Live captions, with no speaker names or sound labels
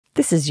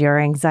This is your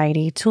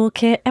Anxiety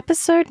Toolkit,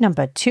 episode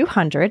number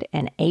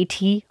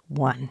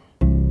 281.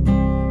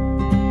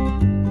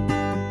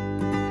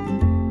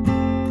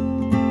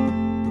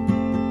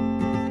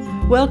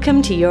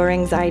 Welcome to your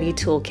Anxiety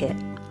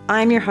Toolkit.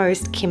 I'm your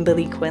host,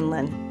 Kimberly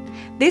Quinlan.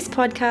 This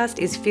podcast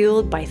is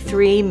fueled by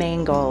three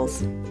main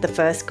goals. The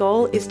first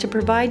goal is to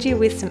provide you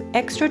with some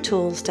extra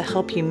tools to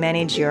help you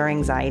manage your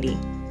anxiety.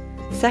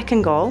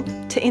 Second goal,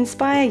 to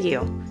inspire you.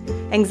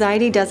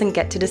 Anxiety doesn't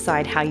get to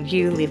decide how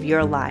you live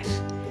your life.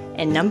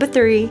 And number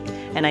three,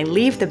 and I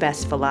leave the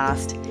best for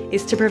last,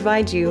 is to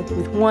provide you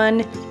with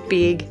one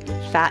big,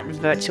 fat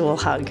virtual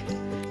hug.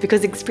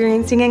 Because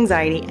experiencing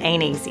anxiety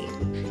ain't easy.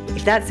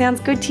 If that sounds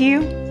good to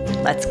you,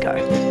 let's go.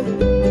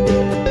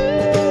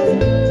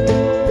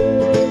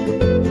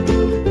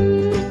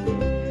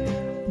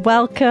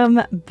 Welcome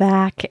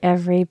back,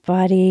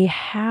 everybody.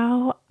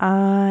 How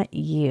are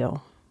you?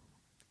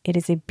 It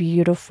is a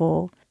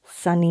beautiful,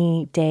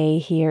 sunny day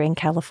here in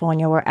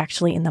California. We're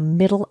actually in the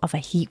middle of a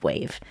heat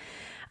wave.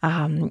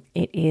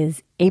 It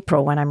is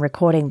April when I'm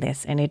recording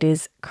this, and it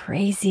is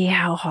crazy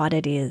how hot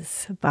it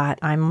is, but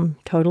I'm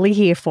totally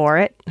here for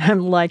it. I'm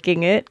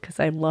liking it because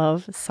I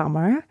love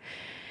summer.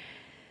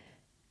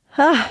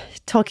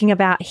 Talking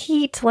about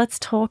heat, let's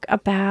talk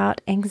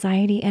about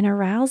anxiety and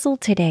arousal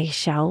today,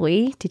 shall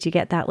we? Did you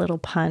get that little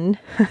pun?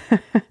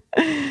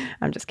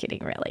 I'm just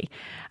kidding, really.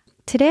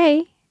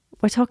 Today,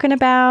 we're talking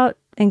about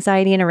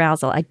anxiety and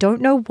arousal. I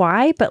don't know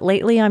why, but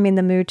lately I'm in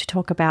the mood to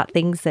talk about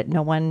things that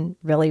no one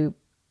really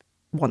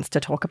wants to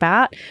talk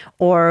about,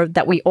 or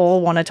that we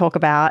all want to talk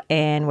about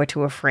and we're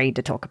too afraid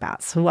to talk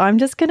about. So I'm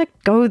just going to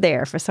go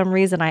there. For some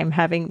reason, I'm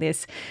having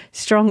this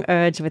strong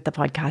urge with the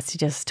podcast to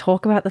just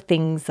talk about the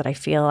things that I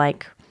feel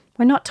like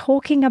we're not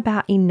talking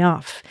about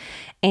enough.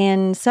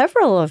 And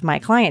several of my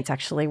clients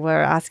actually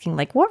were asking,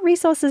 like, what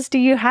resources do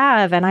you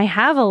have? And I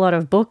have a lot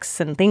of books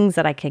and things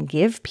that I can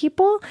give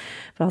people.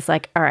 But I was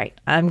like, all right,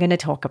 I'm going to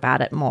talk about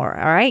it more.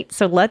 All right,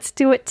 so let's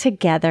do it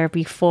together.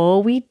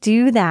 Before we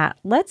do that,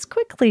 let's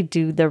quickly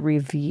do the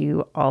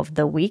review of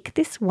the week.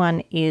 This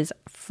one is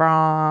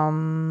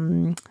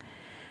from...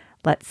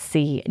 Let's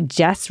see,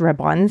 Jess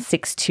Rabon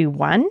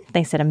 621.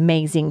 They said,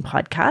 amazing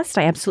podcast.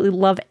 I absolutely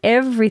love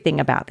everything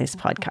about this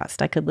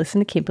podcast. I could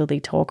listen to Kimberly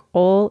talk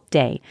all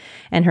day,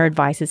 and her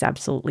advice is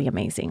absolutely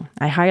amazing.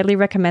 I highly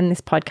recommend this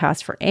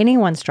podcast for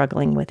anyone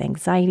struggling with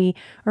anxiety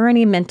or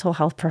any mental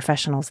health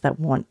professionals that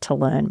want to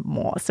learn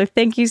more. So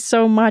thank you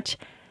so much,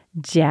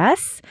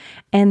 Jess.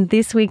 And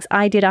this week's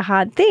I Did a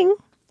Hard Thing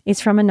is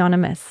from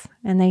Anonymous.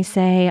 And they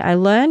say, I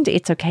learned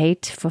it's okay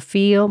to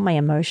feel my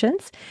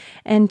emotions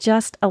and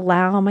just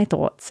allow my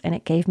thoughts. And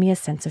it gave me a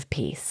sense of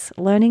peace.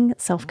 Learning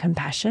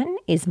self-compassion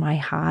is my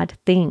hard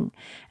thing.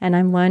 And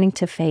I'm learning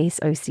to face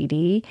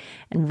OCD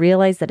and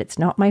realize that it's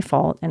not my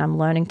fault. And I'm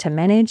learning to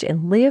manage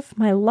and live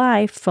my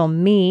life for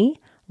me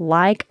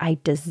like I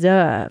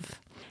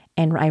deserve.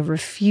 And I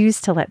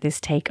refuse to let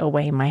this take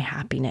away my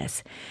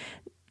happiness.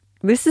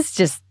 This is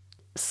just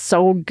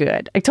so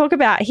good. I talk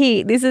about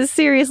heat. This is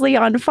seriously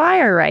on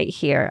fire right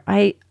here.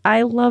 I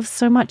love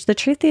so much. The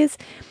truth is,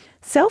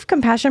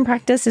 self-compassion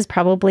practice is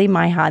probably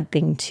my hard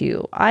thing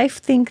too. I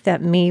think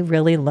that me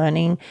really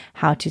learning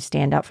how to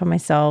stand up for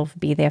myself,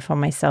 be there for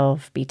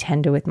myself, be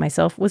tender with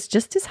myself was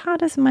just as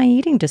hard as my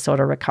eating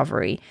disorder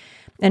recovery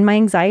and my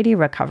anxiety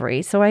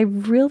recovery. So I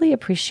really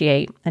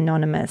appreciate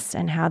Anonymous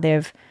and how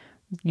they've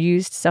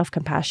used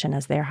self-compassion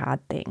as their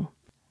hard thing.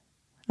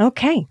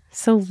 Okay,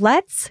 so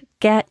let's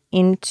get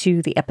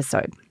into the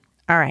episode.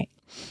 All right,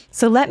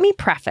 so let me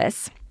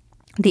preface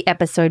the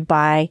episode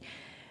by,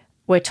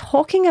 we're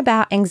talking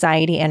about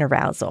anxiety and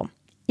arousal.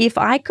 If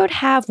I could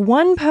have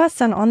one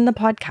person on the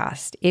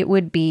podcast, it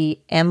would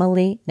be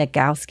Emily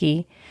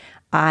Nagoski.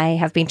 I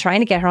have been trying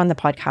to get her on the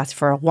podcast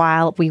for a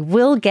while. We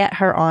will get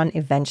her on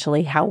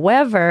eventually.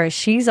 However,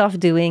 she's off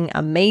doing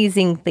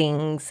amazing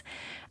things.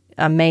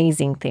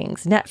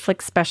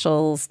 Netflix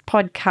specials,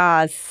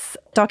 podcasts,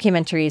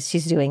 documentaries.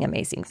 She's doing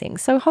amazing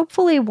things. So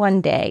hopefully one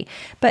day.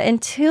 But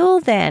until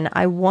then,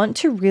 I want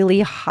to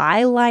really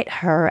highlight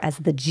her as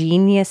the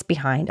genius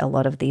behind a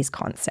lot of these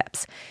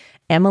concepts.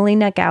 Emily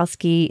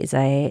Nagoski is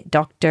a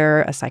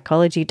doctor, a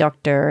psychology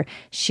doctor.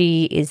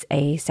 She is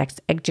a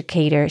sex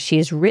educator. She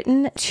has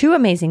written 2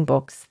 amazing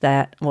books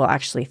that, well,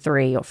 actually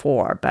 3 or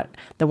 4, but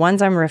the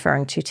ones I'm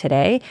referring to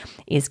today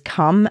is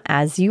Come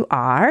As You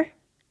Are.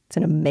 It's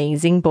an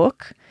amazing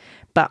book,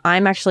 but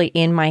I'm actually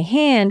in my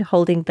hand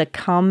holding the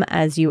Come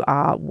As You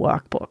Are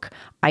workbook.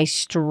 I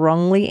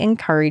strongly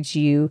encourage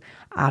you,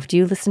 after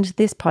you listen to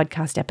this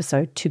podcast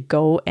episode, to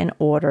go and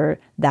order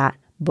that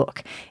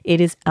book.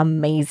 It is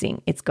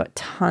amazing. It's got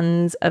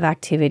tons of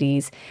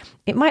activities.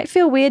 It might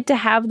feel weird to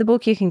have the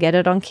book. You can get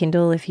it on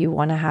Kindle if you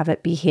want to have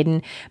it be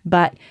hidden,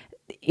 but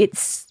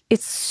it's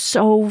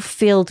so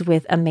filled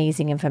with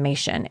amazing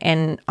information.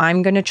 And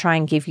I'm going to try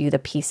and give you the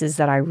pieces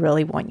that I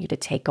really want you to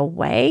take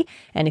away.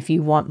 And if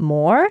you want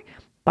more,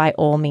 by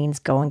all means,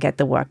 go and get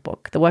the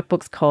workbook. The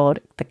workbook's called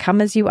The Come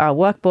As You Are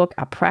Workbook,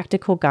 A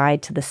Practical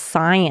Guide to the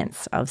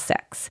Science of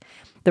Sex.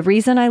 The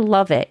reason I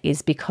love it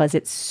is because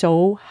it's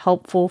so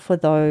helpful for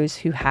those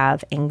who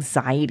have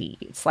anxiety.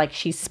 It's like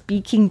she's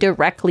speaking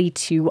directly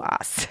to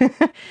us,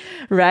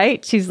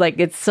 right? She's like,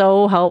 it's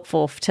so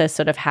helpful to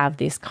sort of have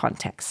this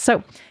context.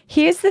 So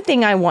here's the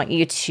thing I want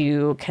you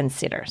to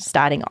consider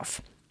starting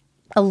off.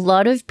 A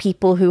lot of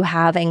people who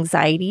have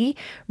anxiety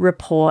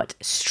report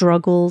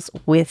struggles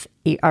with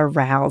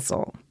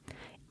arousal.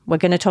 We're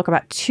going to talk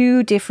about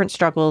two different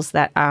struggles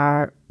that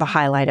are the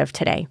highlight of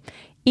today.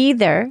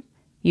 Either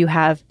you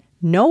have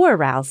no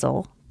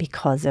arousal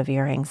because of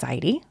your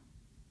anxiety,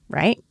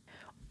 right?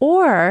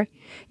 Or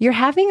you're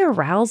having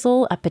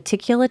arousal at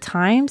particular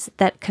times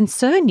that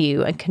concern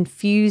you and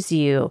confuse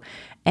you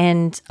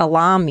and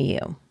alarm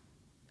you.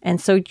 And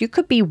so you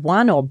could be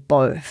one or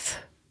both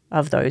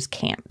of those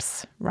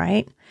camps,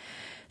 right?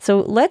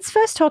 So let's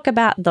first talk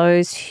about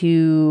those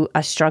who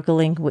are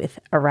struggling with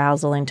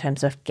arousal in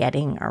terms of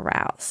getting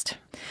aroused.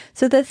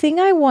 So the thing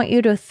I want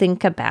you to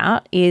think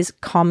about is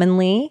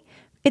commonly,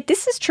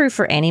 this is true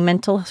for any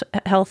mental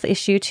health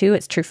issue too.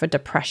 It's true for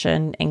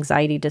depression,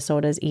 anxiety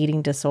disorders,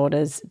 eating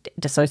disorders,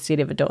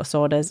 dissociative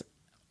disorders,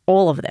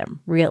 all of them,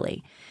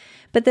 really.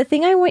 But the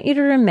thing I want you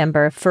to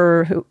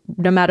remember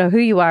no matter who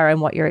you are and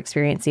what your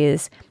experience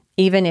is,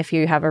 even if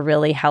you have a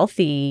really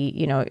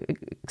healthy,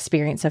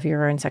 experience of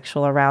your own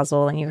sexual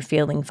arousal and you're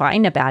feeling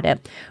fine about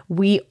it,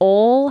 we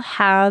all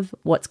have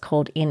what's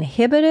called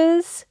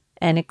inhibitors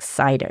and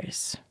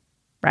exciters,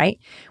 right?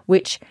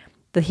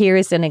 Here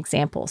is an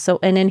example. So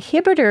an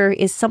inhibitor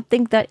is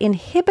something that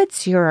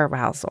inhibits your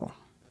arousal.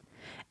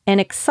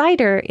 An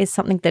exciter is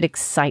something that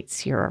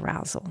excites your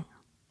arousal,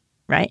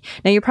 right?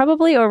 Now, you're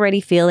probably already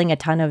feeling a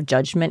ton of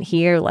judgment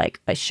here, like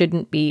I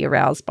shouldn't be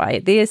aroused by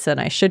this and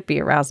I should be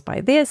aroused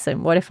by this.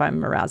 And what if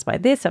I'm aroused by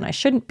this and I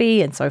shouldn't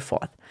be, and so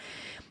forth.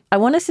 I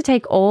want us to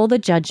take all the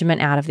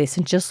judgment out of this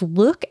and just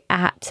look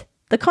at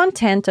the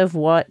content of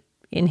what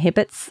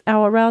inhibits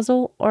our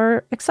arousal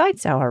or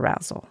excites our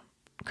arousal.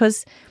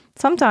 Because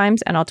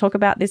sometimes, and I'll talk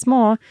about this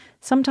more,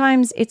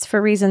 sometimes it's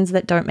for reasons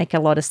that don't make a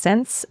lot of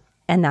sense,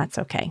 and that's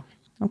okay.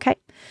 Okay?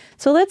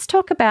 So let's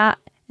talk about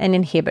an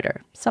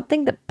inhibitor,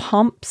 something that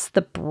pumps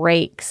the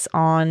brakes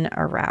on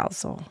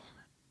arousal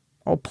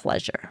or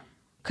pleasure.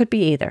 Could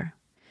be either.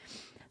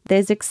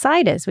 There's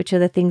exciters, which are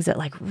the things that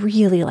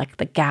really like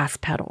the gas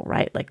pedal,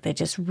 right? Like they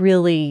just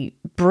really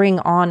bring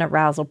on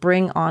arousal,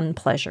 bring on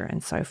pleasure,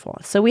 and so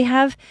forth. So we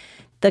have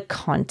the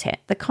content.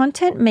 The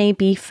content may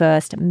be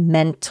first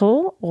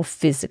mental or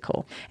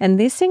physical, and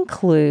this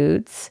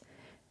includes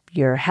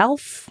your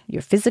health,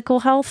 your physical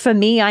health. For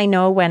me, I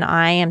know when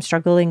I am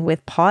struggling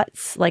with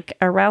POTS,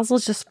 arousal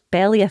is just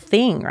barely a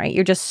thing, right?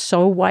 You're just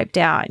so wiped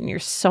out and you're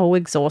so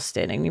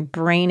exhausted and your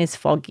brain is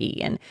foggy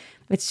and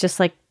it's just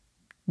like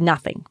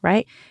nothing,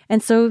 right?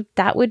 And so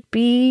that would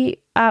be,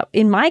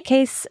 in my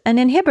case, an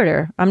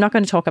inhibitor. I'm not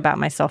going to talk about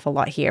myself a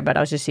lot here, but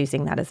I was just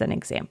using that as an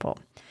example.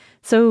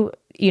 So,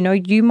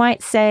 you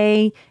might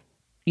say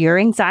your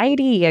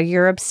anxiety or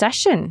your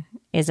obsession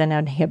is an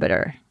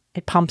inhibitor.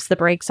 It pumps the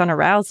brakes on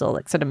arousal.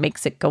 It sort of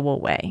makes it go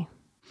away.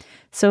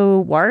 So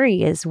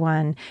worry is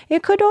one.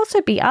 It could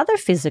also be other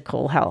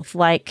physical health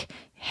like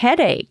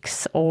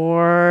headaches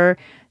or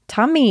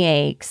tummy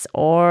aches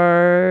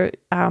or,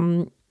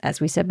 as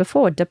we said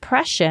before,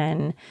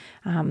 depression.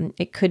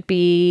 It could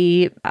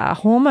be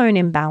hormone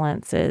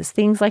imbalances,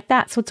 things like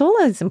that. So it's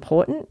always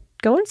important.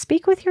 Go and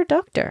speak with your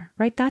doctor,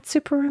 right? That's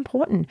super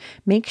important.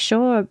 Make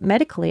sure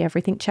medically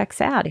everything checks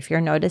out if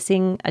you're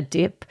noticing a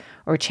dip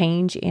or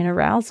change in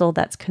arousal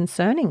that's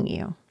concerning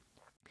you.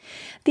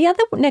 The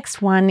other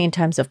next one in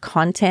terms of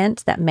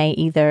content that may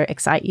either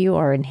excite you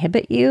or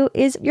inhibit you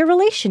is your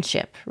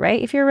relationship, right?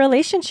 If your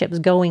relationship's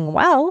going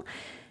well,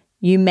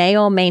 you may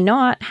or may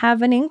not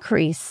have an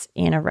increase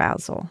in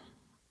arousal,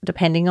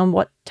 depending on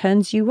what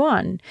turns you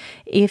on.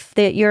 If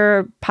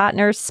your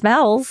partner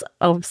smells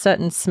a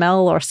certain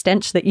smell or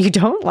stench that you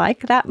don't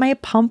like, that may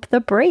pump the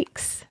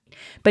brakes.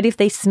 But if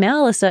they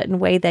smell a certain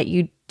way that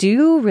you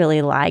do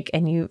really like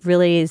and you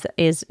really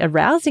is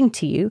arousing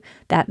to you,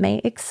 that may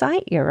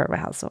excite your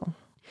arousal.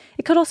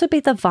 It could also be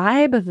the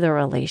vibe of the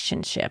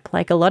relationship.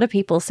 Like a lot of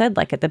people said,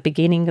 at the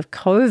beginning of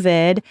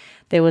COVID,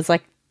 there was a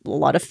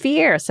lot of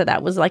fear. So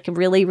that was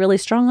really, really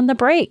strong on the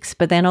brakes.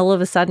 But then all of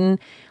a sudden,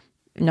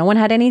 no one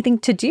had anything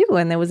to do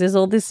and there was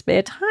all this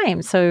spare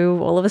time. So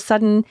all of a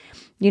sudden,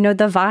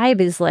 the vibe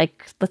is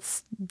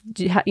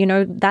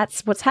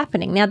that's what's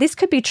happening. Now, this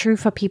could be true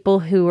for people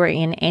who are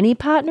in any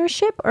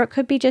partnership, or it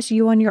could be just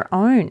you on your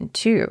own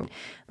too.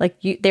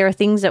 There are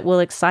things that will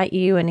excite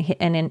you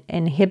and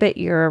inhibit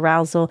your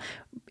arousal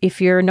if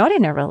you're not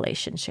in a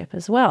relationship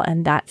as well.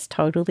 And that's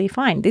totally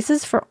fine. This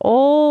is for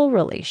all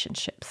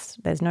relationships.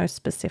 There's no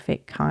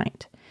specific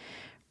kind.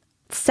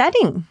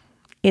 Setting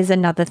is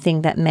another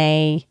thing that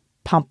may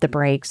pump the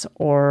brakes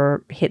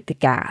or hit the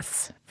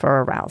gas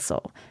for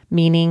arousal,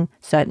 meaning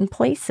certain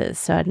places,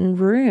 certain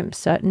rooms,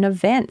 certain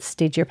events.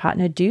 Did your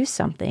partner do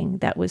something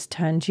that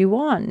turned you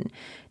on?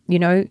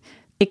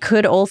 It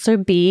could also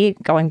be,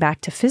 going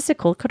back to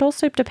physical, it could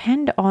also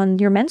depend on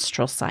your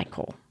menstrual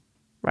cycle,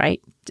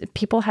 right?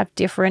 people have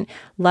different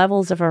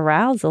levels of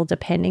arousal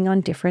depending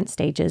on different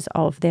stages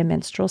of their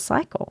menstrual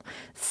cycle.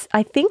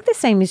 I think the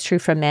same is true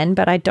for men,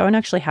 but I don't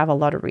actually have a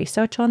lot of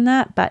research on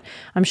that. But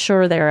I'm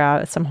sure there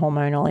are some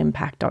hormonal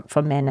impact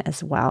for men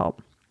as well.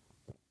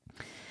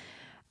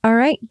 All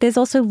right, there's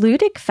also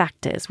ludic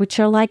factors, which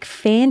are like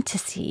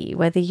fantasy,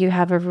 whether you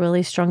have a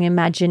really strong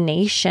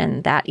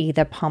imagination that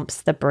either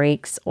pumps the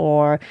brakes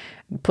or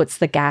puts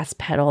the gas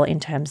pedal in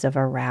terms of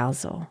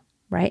arousal,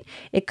 right?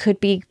 It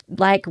could be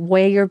like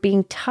where you're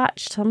being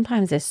touched.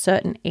 Sometimes there's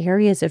certain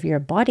areas of your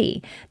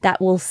body that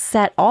will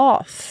set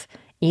off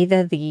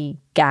either the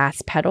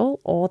gas pedal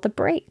or the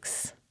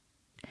brakes.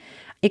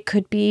 It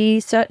could be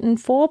certain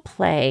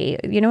foreplay,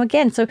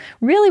 again. So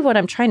really what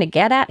I'm trying to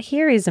get at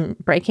here is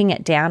breaking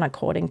it down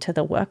according to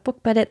the workbook,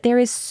 but there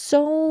is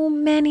so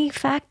many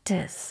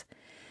factors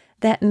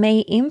that may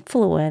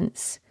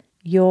influence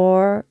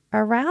your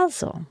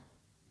arousal.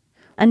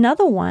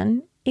 Another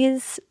one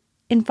is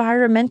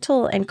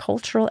environmental and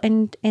cultural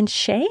and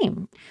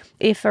shame.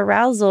 If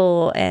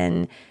arousal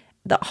and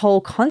the whole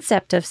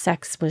concept of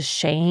sex was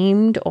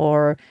shamed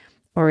or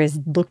is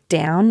looked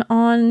down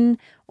on,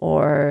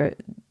 or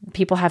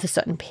people have a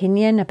certain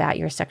opinion about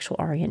your sexual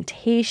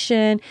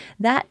orientation,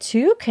 that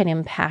too can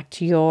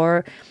impact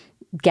your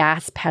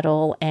gas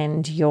pedal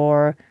and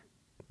your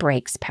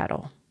brakes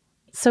pedal.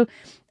 So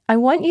I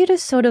want you to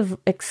sort of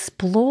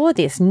explore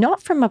this,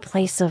 not from a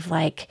place of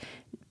like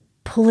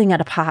pulling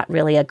it apart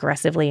really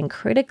aggressively and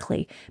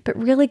critically, but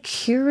really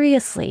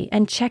curiously,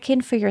 and check in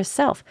for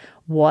yourself.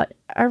 What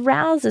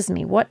arouses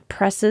me? What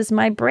presses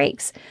my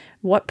brakes?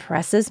 What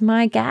presses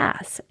my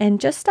gas?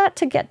 And just start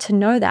to get to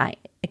know that.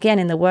 Again,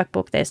 in the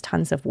workbook, there's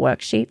tons of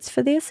worksheets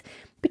for this,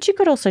 but you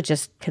could also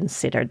just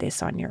consider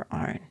this on your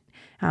own.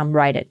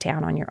 Write it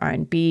down on your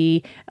own.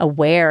 Be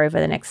aware over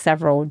the next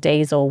several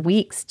days or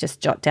weeks.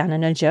 Just jot down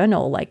in a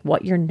journal like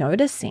what you're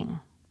noticing.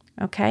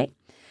 Okay?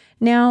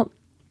 Now,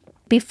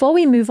 before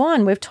we move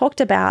on, we've talked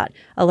about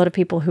a lot of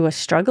people who are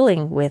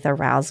struggling with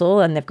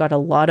arousal and they've got a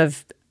lot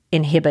of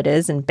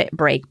inhibitors and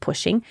brake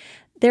pushing.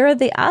 There are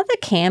the other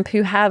camp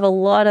who have a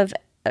lot of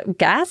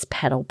gas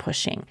pedal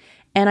pushing.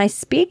 And I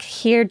speak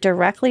here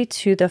directly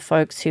to the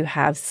folks who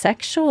have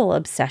sexual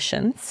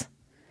obsessions,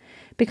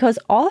 because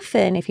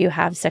often if you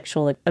have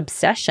sexual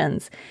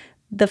obsessions,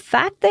 the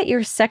fact that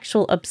your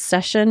sexual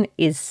obsession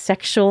is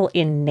sexual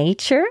in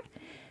nature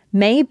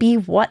may be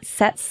what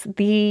sets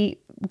the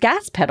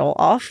gas pedal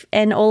off,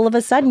 and all of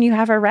a sudden you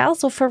have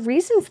arousal for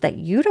reasons that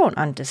you don't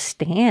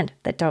understand,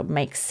 that don't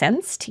make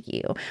sense to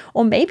you,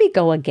 or maybe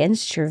go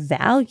against your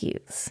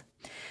values.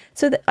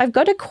 So I've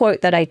got a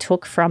quote that I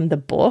took from the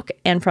book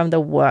and from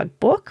the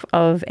workbook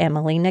of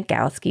Emily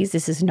Nagoski's.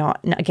 This is not,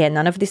 again,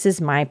 none of this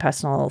is my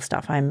personal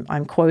stuff.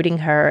 I'm quoting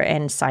her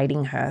and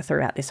citing her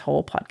throughout this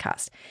whole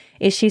podcast.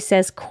 She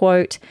says,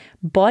 quote,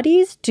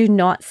 "Bodies do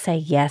not say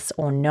yes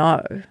or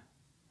no.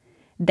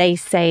 They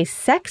say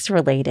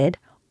sex-related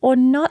or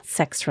not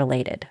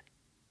sex-related,"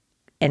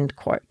 end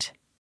quote.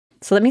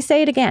 So let me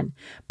say it again.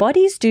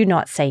 Bodies do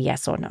not say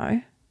yes or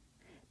no.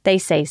 They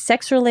say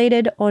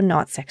sex-related or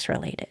not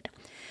sex-related.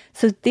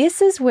 So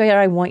this is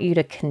where I want you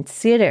to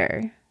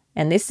consider,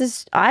 and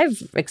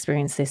I've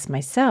experienced this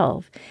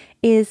myself,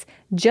 is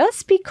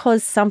just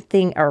because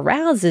something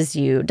arouses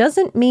you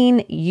doesn't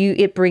mean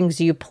it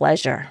brings you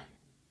pleasure.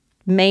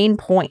 Main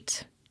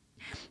point.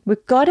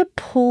 We've got to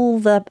pull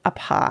them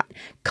apart.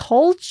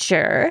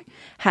 Culture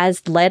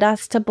has led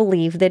us to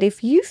believe that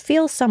if you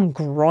feel some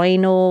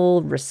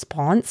groinal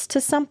response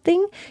to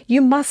something, you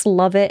must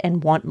love it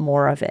and want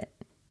more of it.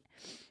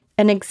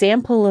 An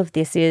example of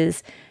this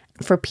is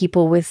for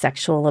people with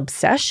sexual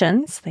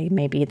obsessions.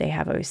 Maybe they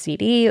have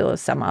OCD or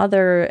some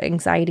other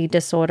anxiety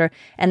disorder,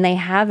 and they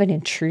have an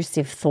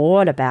intrusive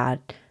thought about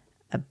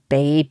a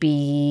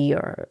baby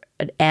or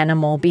an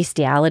animal.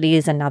 Bestiality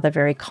is another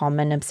very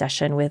common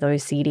obsession with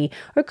OCD,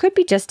 or it could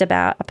be just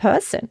about a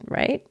person,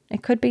 right?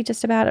 It could be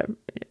just about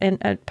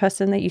a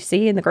person that you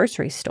see in the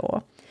grocery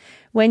store.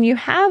 When you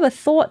have a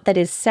thought that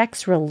is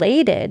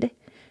sex-related,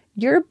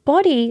 your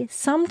body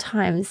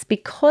sometimes,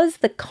 because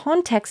the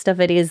context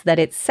of it is that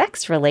it's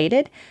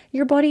sex-related,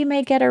 your body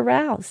may get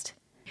aroused.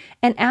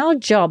 And our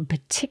job,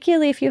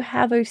 particularly if you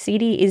have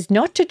OCD, is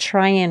not to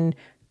try and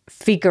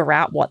figure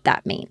out what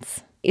that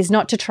means. Is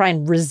not to try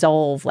and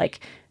resolve, like,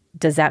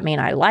 does that mean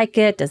I like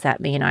it? Does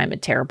that mean I'm a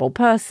terrible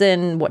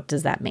person? What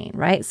does that mean,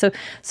 right? So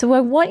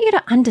I want you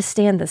to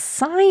understand the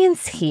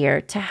science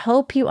here to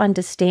help you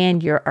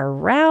understand your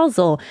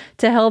arousal,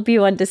 to help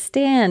you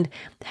understand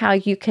how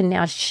you can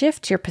now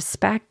shift your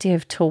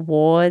perspective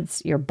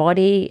towards your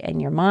body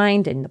and your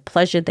mind and the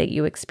pleasure that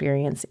you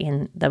experience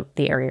in the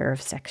area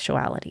of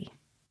sexuality.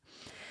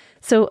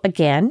 So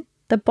again,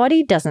 the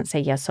body doesn't say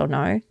yes or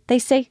no. They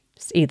say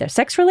either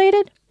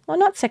sex-related or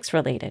not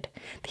sex-related.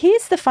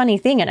 Here's the funny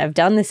thing, and I've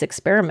done this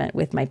experiment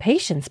with my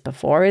patients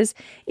before, is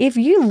if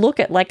you look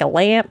at like a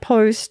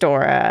lamppost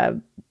or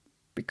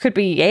it could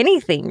be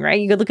anything, right?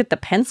 You could look at the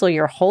pencil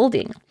you're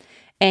holding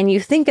and you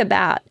think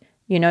about,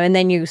 and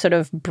then you sort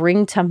of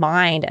bring to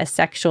mind a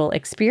sexual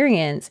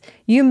experience,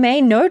 you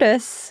may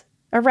notice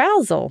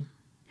arousal.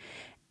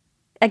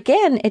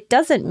 again, it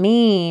doesn't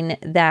mean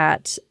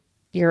that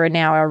you're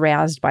now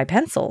aroused by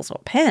pencils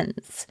or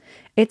pens.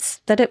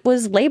 It's that it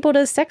was labeled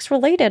as sex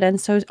related. And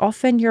so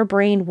often your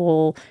brain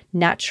will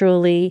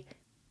naturally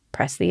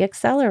press the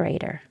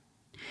accelerator.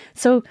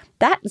 So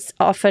that's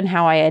often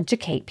how I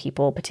educate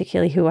people,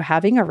 particularly who are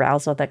having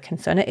arousal that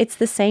concern it. It's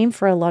the same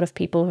for a lot of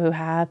people who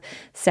have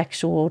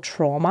sexual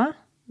trauma,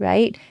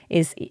 right?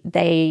 Is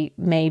they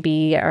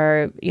maybe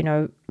are,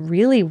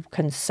 really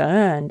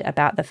concerned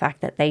about the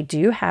fact that they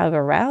do have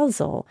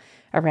arousal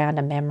around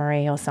a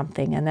memory or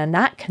something. And then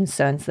that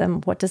concerns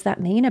them. What does that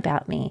mean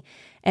about me?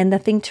 And the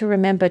thing to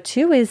remember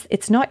too is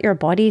it's not your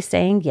body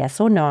saying yes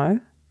or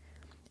no.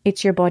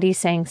 It's your body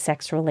saying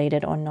sex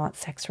related or not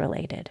sex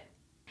related.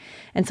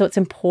 And so it's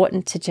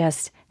important to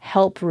just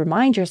help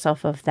remind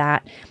yourself of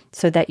that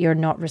so that you're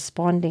not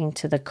responding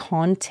to the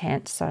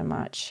content so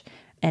much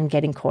and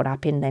getting caught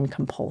up in then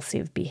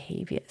compulsive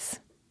behaviors.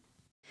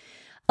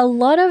 A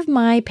lot of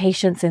my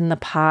patients in the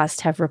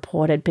past have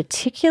reported,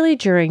 particularly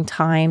during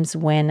times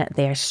when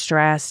they're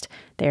stressed,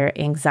 their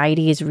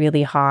anxiety is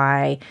really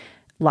high,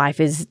 life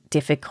is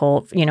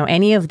difficult,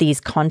 any of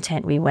these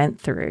content we went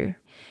through,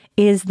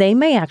 is they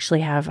may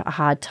actually have a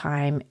hard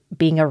time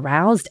being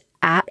aroused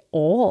at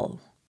all.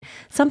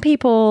 Some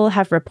people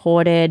have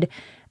reported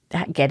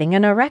that getting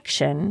an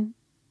erection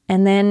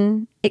and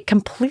then it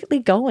completely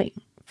going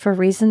for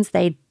reasons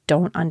they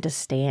don't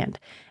understand.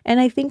 And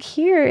I think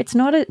here it's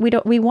not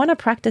we want to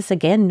practice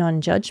again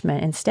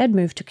non-judgment, instead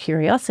move to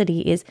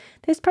curiosity. Is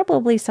there's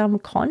probably some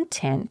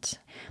content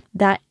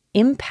that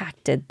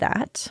impacted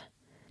that,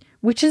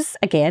 which is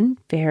again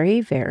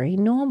very, very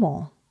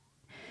normal.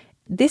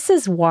 This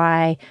is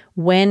why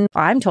when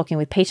I'm talking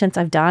with patients,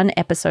 I've done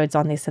episodes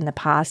on this in the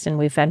past, and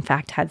we've in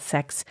fact had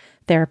sex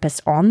therapists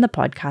on the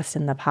podcast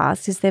in the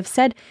past, is they've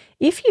said,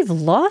 if you've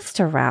lost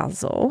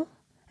arousal,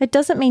 it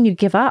doesn't mean you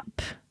give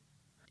up.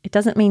 It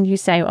doesn't mean you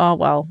say, oh,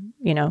 well,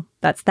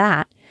 that's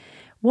that.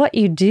 What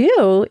you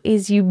do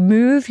is you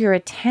move your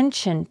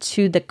attention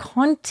to the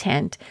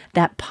content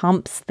that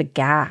pumps the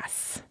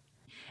gas.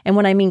 And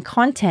when I mean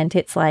content,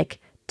 it's like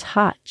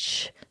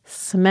touch,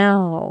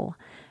 smell,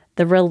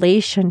 the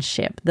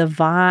relationship, the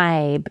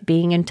vibe,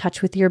 being in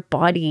touch with your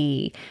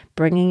body,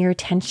 bringing your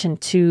attention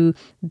to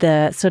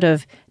the sort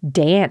of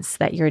dance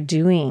that you're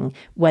doing,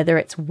 whether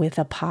it's with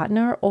a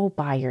partner or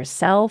by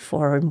yourself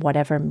or in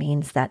whatever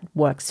means that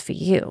works for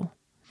you.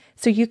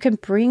 So you can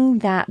bring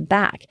that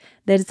back.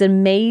 There's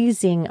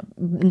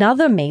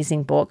another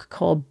amazing book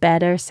called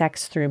Better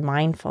Sex Through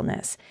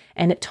Mindfulness.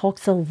 And it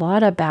talks a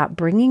lot about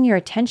bringing your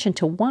attention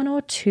to one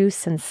or two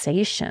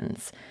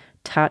sensations,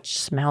 touch,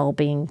 smell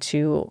being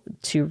two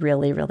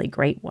really, really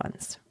great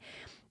ones.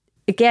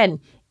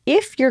 Again,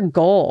 if your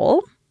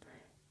goal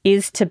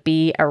is to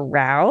be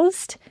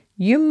aroused,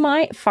 you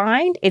might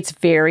find it's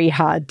very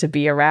hard to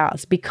be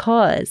aroused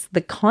because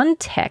the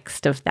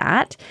context of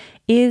that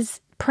is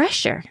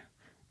pressure.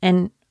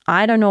 And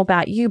I don't know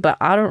about you, but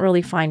I don't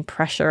really find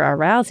pressure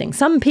arousing.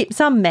 Some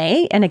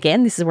may, and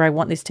again, this is where I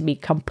want this to be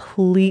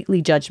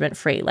completely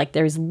judgment-free. Like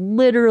there's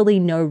literally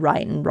no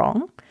right and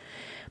wrong.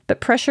 But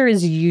pressure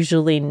is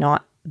usually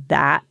not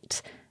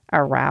that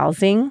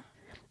arousing.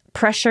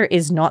 Pressure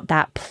is not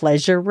that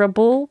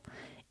pleasurable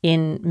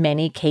in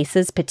many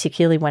cases,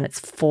 particularly when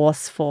it's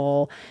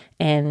forceful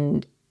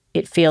and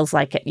it feels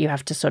like you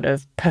have to sort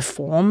of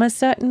perform a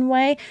certain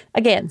way.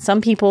 Again, some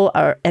people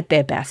are at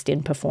their best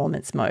in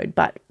performance mode,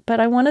 but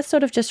I want to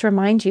sort of just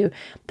remind you,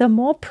 the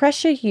more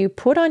pressure you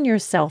put on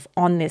yourself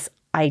on this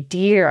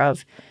idea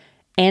of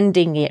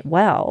ending it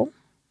well,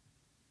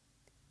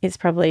 it's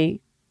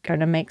probably going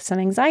to make some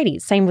anxiety.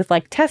 Same with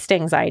like test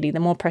anxiety. The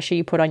more pressure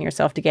you put on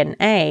yourself to get an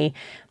A,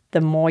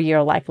 the more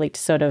you're likely to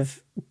sort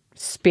of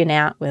spin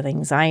out with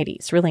anxiety.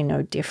 It's really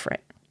no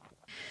different.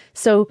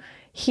 So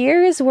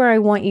here is where I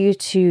want you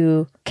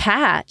to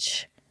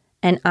catch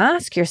and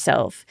ask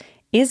yourself,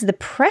 is the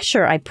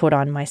pressure I put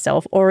on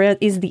myself or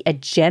is the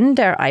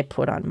agenda I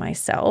put on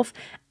myself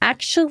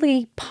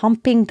actually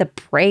pumping the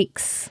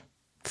brakes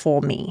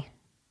for me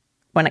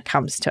when it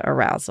comes to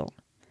arousal?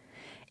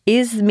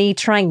 Is me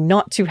trying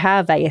not to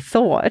have a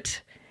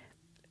thought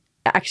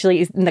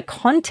actually in the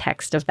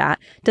context of that,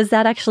 does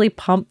that actually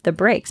pump the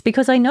brakes?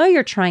 Because I know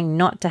you're trying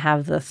not to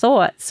have the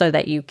thought so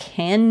that you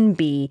can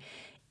be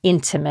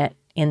intimate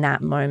in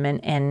that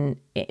moment and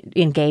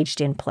engaged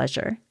in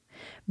pleasure.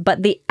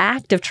 But the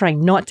act of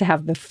trying not to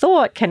have the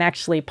thought can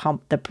actually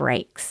pump the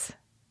brakes.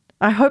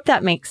 I hope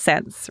that makes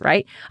sense,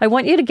 right? I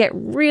want you to get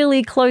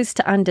really close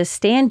to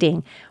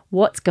understanding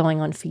what's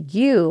going on for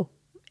you.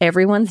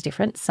 Everyone's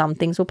different. Some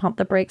things will pump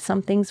the brakes.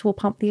 Some things will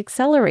pump the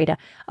accelerator.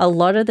 A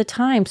lot of the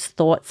times,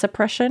 thought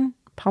suppression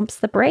pumps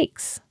the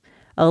brakes.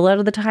 A lot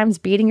of the times,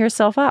 beating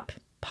yourself up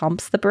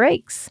pumps the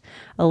brakes.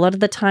 A lot of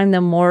the time,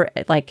 the more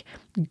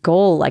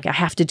goal, like I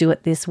have to do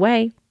it this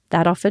way,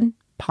 that often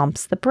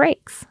pumps the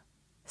brakes.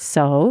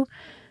 So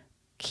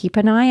keep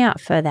an eye out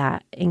for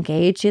that.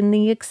 Engage in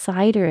the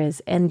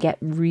exciters and get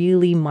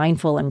really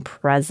mindful and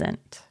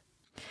present.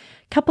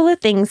 Couple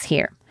of things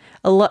here.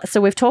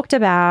 So we've talked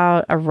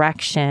about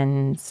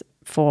erections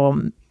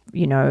for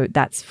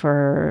that's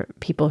for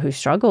people who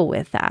struggle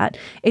with that.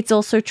 It's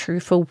also true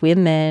for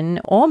women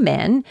or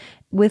men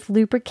with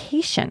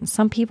lubrication.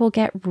 Some people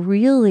get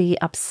really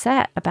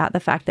upset about the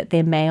fact that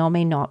there may or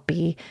may not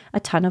be a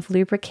ton of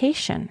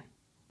lubrication.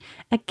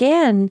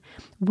 Again,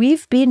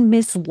 we've been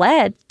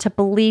misled to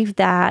believe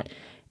that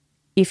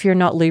if you're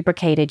not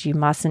lubricated, you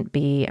mustn't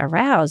be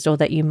aroused, or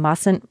that you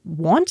mustn't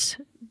want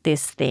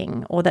this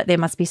thing, or that there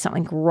must be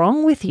something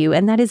wrong with you.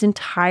 And that is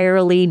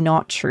entirely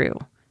not true.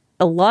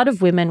 A lot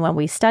of women, when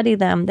we study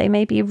them, they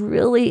may be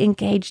really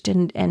engaged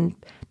and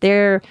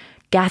their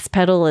gas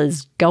pedal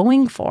is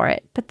going for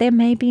it, but there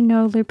may be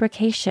no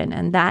lubrication.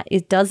 And that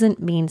it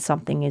doesn't mean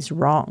something is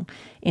wrong.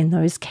 In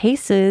those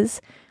cases,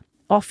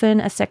 often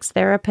a sex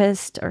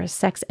therapist or a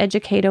sex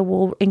educator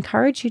will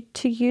encourage you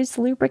to use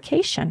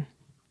lubrication,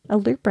 a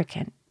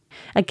lubricant.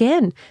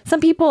 Again,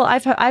 some people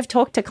I've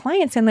talked to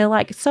clients and they're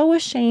like so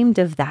ashamed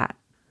of that.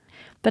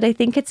 But I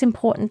think it's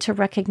important to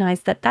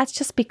recognize that that's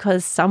just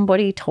because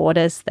somebody taught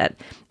us that,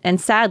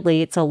 and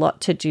sadly, it's a lot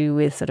to do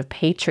with sort of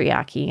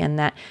patriarchy, and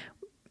that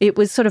it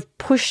was sort of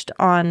pushed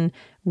on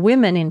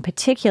women in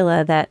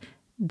particular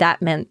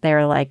that meant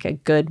they're like a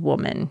good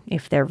woman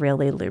if they're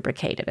really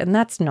lubricated. And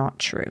that's not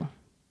true,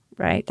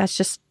 right? That's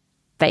just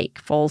fake,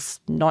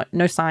 false,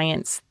 no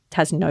science,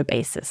 has no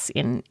basis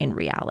in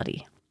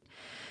reality.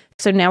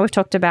 So now we've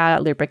talked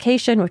about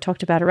lubrication, we've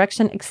talked about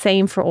erection,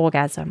 same for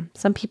orgasm.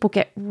 Some people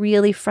get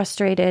really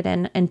frustrated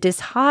and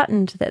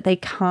disheartened that they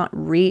can't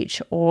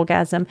reach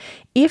orgasm.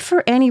 If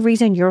for any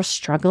reason you're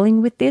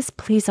struggling with this,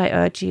 please, I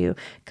urge you,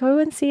 go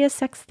and see a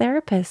sex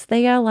therapist.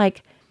 They are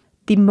like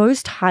the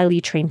most highly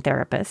trained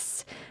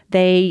therapists.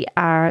 They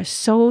are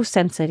so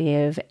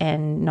sensitive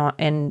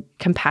and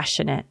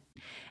compassionate.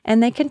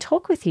 And they can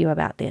talk with you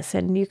about this,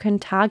 and you can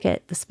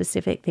target the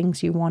specific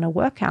things you want to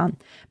work on.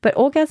 But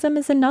orgasm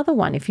is another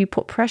one. If you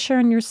put pressure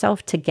on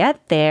yourself to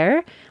get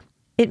there,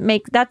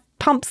 that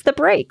pumps the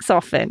brakes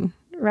often,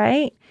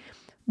 right?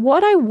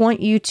 What I want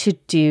you to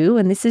do,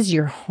 and this is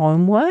your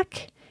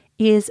homework,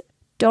 is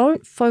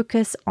don't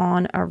focus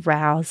on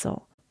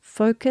arousal.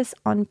 Focus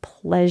on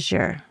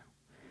pleasure.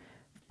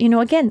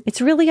 Again, it's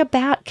really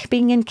about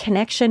being in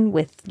connection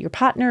with your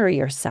partner or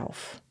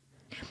yourself.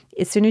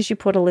 As soon as you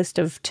put a list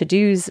of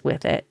to-dos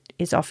with it,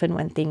 is often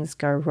when things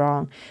go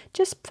wrong.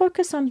 Just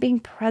focus on being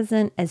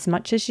present as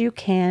much as you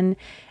can,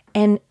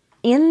 and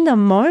in the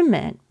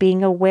moment,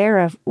 being aware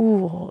of,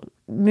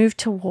 move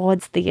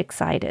towards the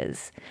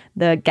exciters,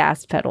 the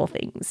gas pedal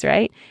things,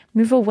 right?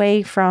 Move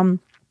away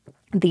from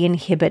the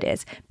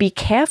inhibitors. Be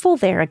careful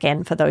there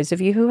again, for those of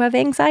you who have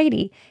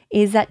anxiety,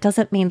 is that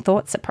doesn't mean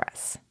thought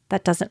suppress.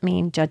 That doesn't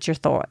mean judge your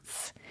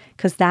thoughts,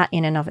 because that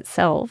in and of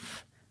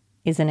itself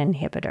is an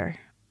inhibitor.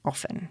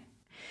 Often.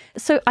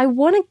 So I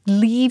want to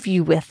leave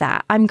you with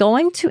that. I'm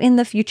going to, in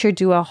the future,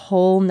 do a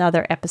whole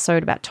nother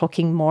episode about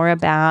talking more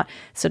about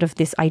sort of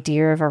this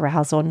idea of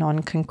arousal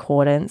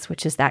non-concordance,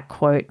 which is that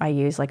quote I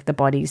use, like the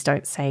bodies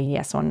don't say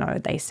yes or no,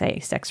 they say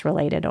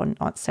sex-related or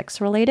not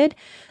sex-related.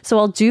 So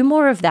I'll do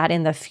more of that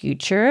in the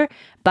future.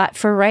 But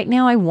for right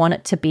now, I want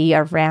it to be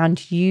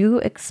around you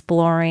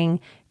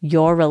exploring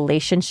your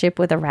relationship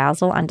with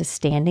arousal,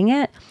 understanding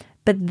it,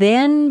 but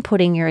then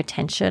putting your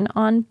attention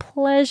on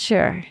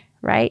pleasure.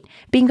 Right?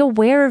 Being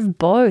aware of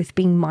both,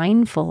 being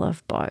mindful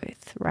of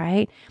both,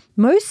 right?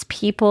 Most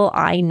people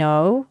I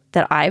know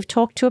that I've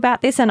talked to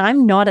about this, and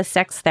I'm not a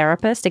sex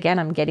therapist. Again,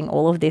 I'm getting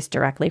all of this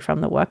directly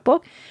from the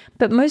workbook.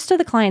 But most of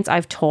the clients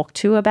I've talked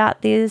to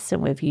about this,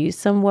 and we've used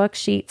some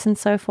worksheets and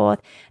so forth,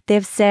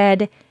 they've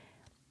said,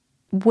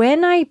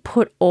 when I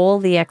put all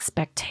the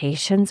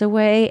expectations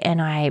away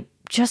and I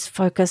just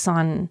focus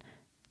on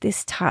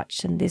this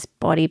touch and this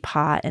body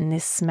part and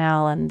this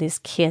smell and this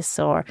kiss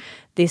or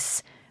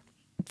this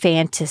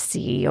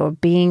fantasy or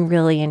being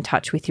really in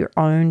touch with your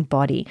own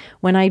body,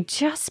 when I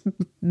just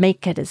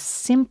make it as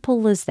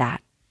simple as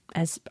that,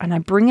 and I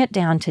bring it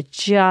down to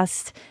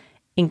just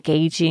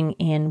engaging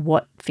in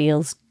what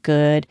feels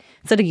good,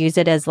 sort of use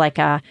it as like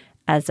a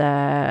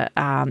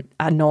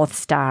North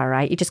Star,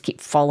 right? You just keep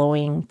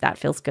following, that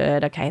feels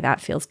good. Okay, that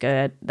feels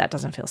good. That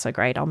doesn't feel so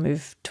great. I'll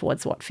move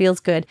towards what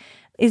feels good.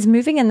 Is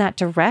moving in that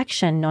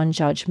direction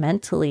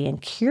non-judgmentally and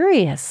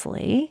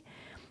curiously,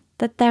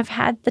 that they've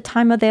had the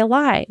time of their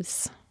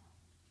lives.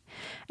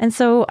 And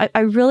so I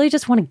really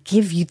just want to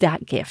give you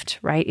that gift,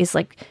 right? Is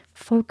like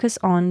focus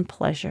on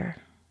pleasure,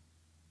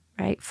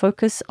 right?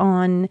 Focus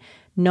on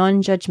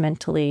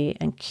non-judgmentally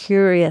and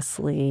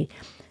curiously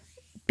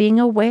being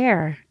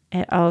aware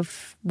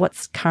of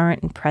what's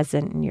current and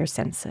present in your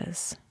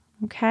senses,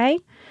 okay?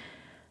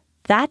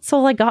 That's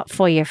all I got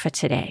for you for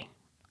today.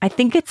 I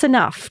think it's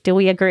enough. Do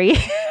we agree?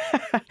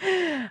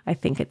 I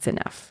think it's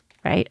enough.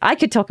 Right? I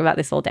could talk about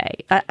this all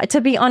day.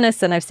 To be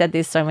honest, and I've said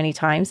this so many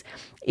times,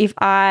 if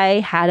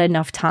I had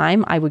enough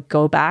time, I would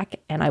go back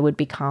and I would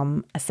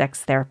become a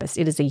sex therapist.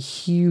 It is a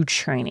huge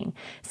training.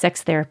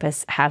 Sex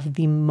therapists have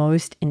the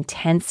most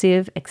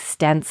intensive,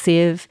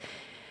 extensive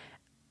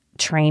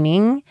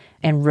training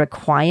and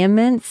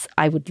requirements.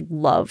 I would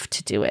love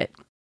to do it.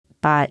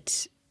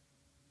 But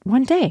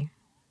one day,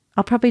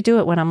 I'll probably do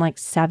it when I'm like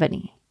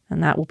 70.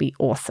 And that will be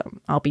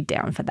awesome. I'll be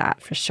down for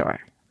that for sure,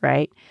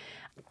 right?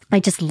 I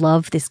just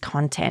love this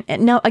content.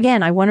 And now,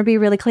 again, I want to be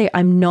really clear.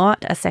 I'm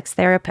not a sex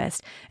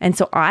therapist. And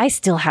so I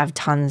still have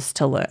tons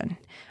to learn.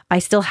 I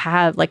still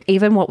have, like,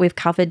 even what we've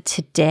covered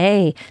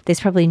today,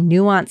 there's probably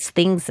nuanced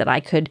things that I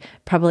could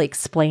probably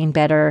explain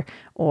better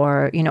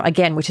or,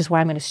 again, which is why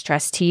I'm going to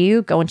stress to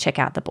you, go and check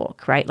out the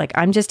book, right? Like,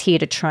 I'm just here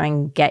to try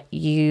and get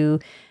you,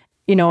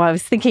 I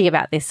was thinking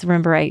about this.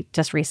 Remember, I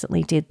just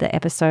recently did the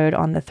episode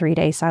on the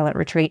 3-day silent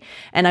retreat,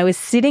 and I was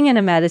sitting in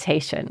a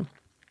meditation.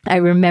 I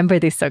remember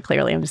this so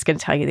clearly. I'm just going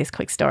to tell you this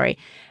quick story.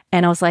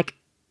 And I was like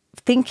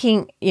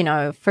thinking,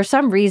 for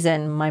some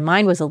reason, my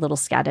mind was a little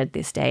scattered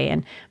this day.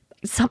 And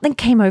something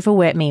came over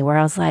me where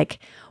I was like,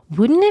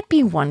 wouldn't it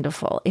be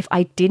wonderful if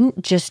I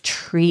didn't just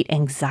treat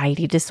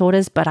anxiety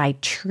disorders, but I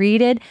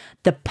treated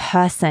the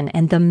person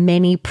and the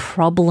many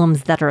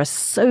problems that are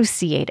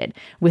associated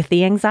with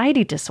the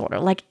anxiety disorder?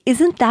 Like,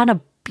 isn't that a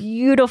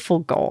beautiful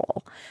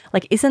goal?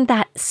 Like, isn't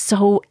that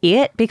so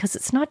it? Because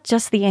it's not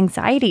just the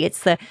anxiety,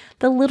 it's the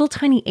little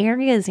tiny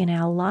areas in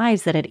our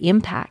lives that it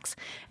impacts.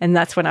 And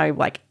that's when I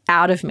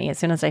out of me, as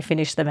soon as I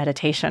finished the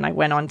meditation, I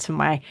went on to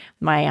my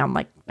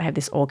I have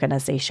this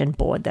organization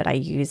board that I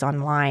use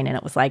online, and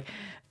it was like,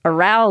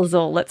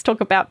 arousal, let's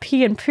talk about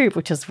pee and poop,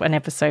 which is an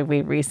episode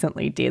we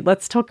recently did.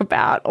 Let's talk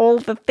about all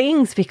the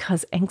things,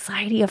 because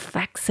anxiety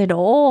affects it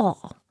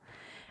all.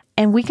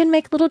 And we can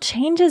make little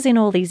changes in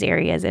all these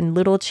areas, and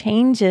little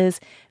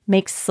changes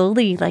make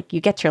slowly,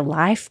 you get your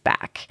life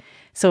back.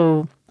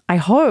 So I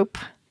hope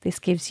this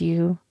gives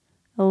you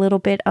a little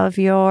bit of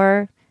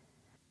your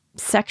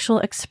sexual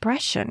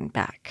expression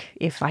back,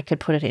 if I could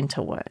put it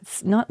into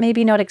words.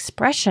 Maybe not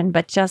expression,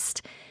 but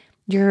just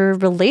your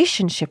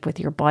relationship with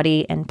your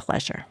body and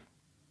pleasure.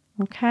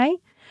 Okay?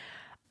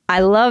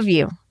 I love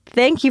you.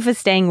 Thank you for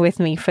staying with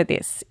me for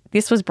this.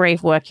 This was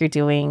brave work you're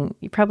doing.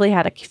 You probably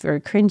had a few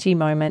cringy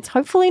moments.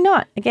 Hopefully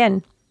not.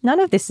 Again,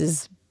 none of this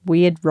is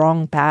weird,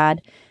 wrong,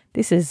 bad.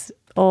 This is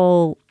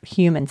all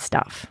human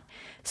stuff.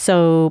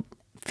 So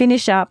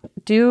finish up.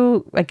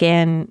 Go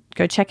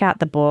check out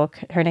the book.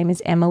 Her name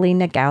is Emily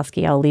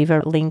Nagoski. I'll leave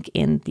a link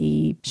in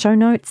the show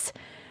notes.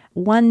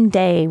 One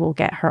day we'll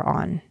get her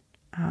on.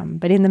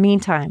 But in the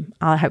meantime,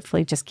 I'll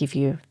hopefully just give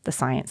you the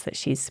science that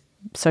she's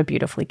so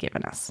beautifully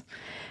given us.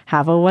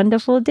 Have a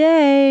wonderful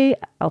day.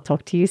 I'll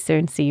talk to you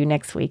soon. See you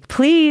next week.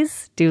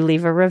 Please do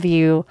leave a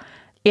review.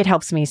 It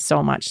helps me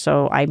so much.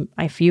 So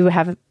if you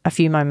have a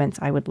few moments,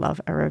 I would love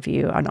a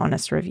review, an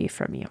honest review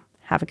from you.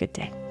 Have a good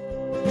day.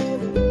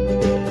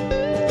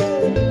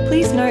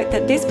 Please note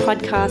that this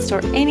podcast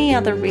or any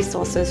other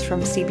resources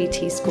from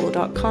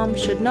cbtschool.com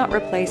should not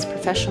replace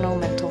professional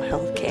mental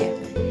health care.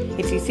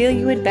 If you feel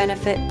you would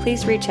benefit,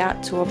 please reach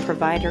out to a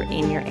provider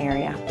in your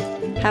area.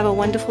 Have a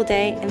wonderful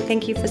day, and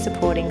thank you for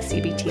supporting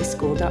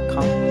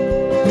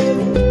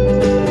cbtschool.com.